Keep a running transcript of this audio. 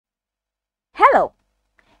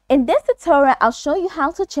In this tutorial, I'll show you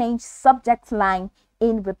how to change subject line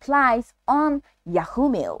in replies on Yahoo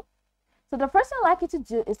Mail. So the first thing I'd like you to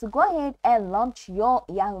do is to go ahead and launch your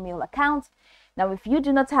Yahoo Mail account. Now, if you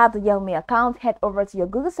do not have the Yahoo Mail account, head over to your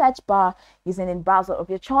Google search bar using the browser of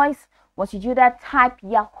your choice. Once you do that, type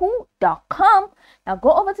yahoo.com. Now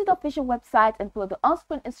go over to the official website and follow the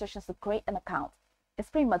on-screen instructions to create an account. It's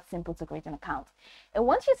pretty much simple to create an account. And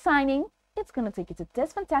once you sign in, it's going to take you to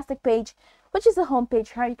this fantastic page, which is a home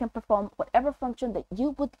page where you can perform whatever function that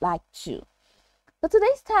you would like to. So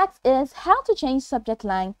today's task is how to change subject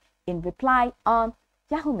line in reply on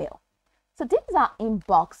Yahoo Mail. So this is our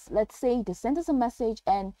inbox. Let's say they sent us a message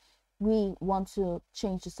and we want to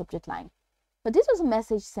change the subject line. But this was a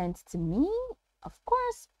message sent to me. Of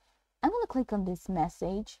course, I'm going to click on this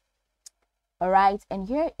message. All right, and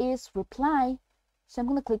here is reply. So I'm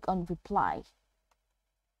going to click on reply.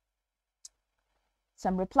 So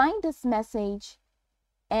I'm replying this message,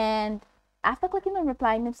 and after clicking on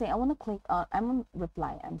reply, I'm saying I'm on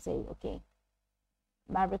reply. I'm saying, okay,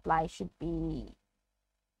 my reply should be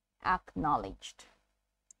acknowledged.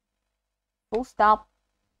 Full stop.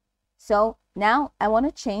 So now I want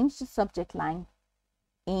to change the subject line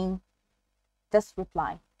in this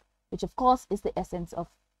reply, which of course is the essence of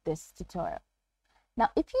this tutorial. Now,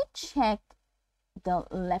 if you check the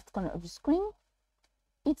left corner of the screen,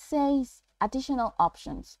 it says additional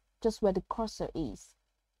options, just where the cursor is.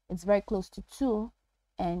 It's very close to 2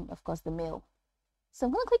 and of course the mail. So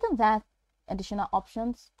I'm going to click on that, additional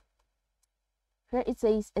options. Here it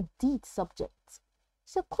says edit subjects.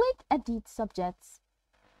 So click edit subjects,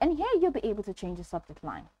 and here you'll be able to change the subject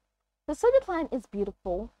line. The subject line is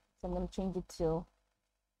beautiful, so I'm going to change it to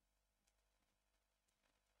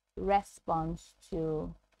response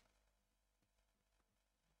to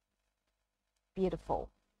beautiful.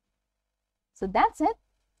 So that's it.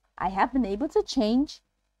 I have been able to change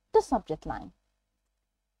the subject line.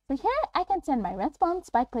 So here I can send my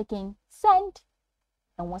response by clicking send.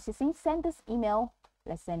 And once you see send this email,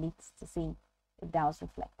 let's send it to see if that was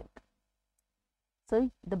reflected.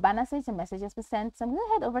 So the banner says the message has been sent. So I'm going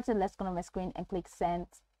to head over to the left corner of my screen and click send.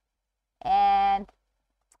 And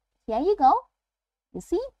here you go. You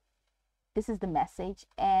see, this is the message,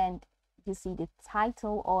 and you see the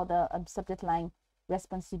title or the subject line,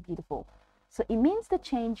 response to beautiful. So it means the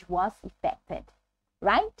change was effected,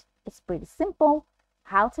 right? It's pretty simple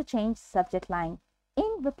how to change subject line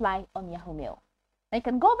in reply on Yahoo Mail. Now you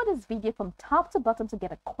can go over this video from top to bottom to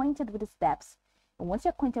get acquainted with the steps. And once you're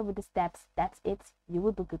acquainted with the steps, that's it. You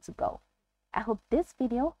will be good to go. I hope this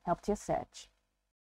video helped your search.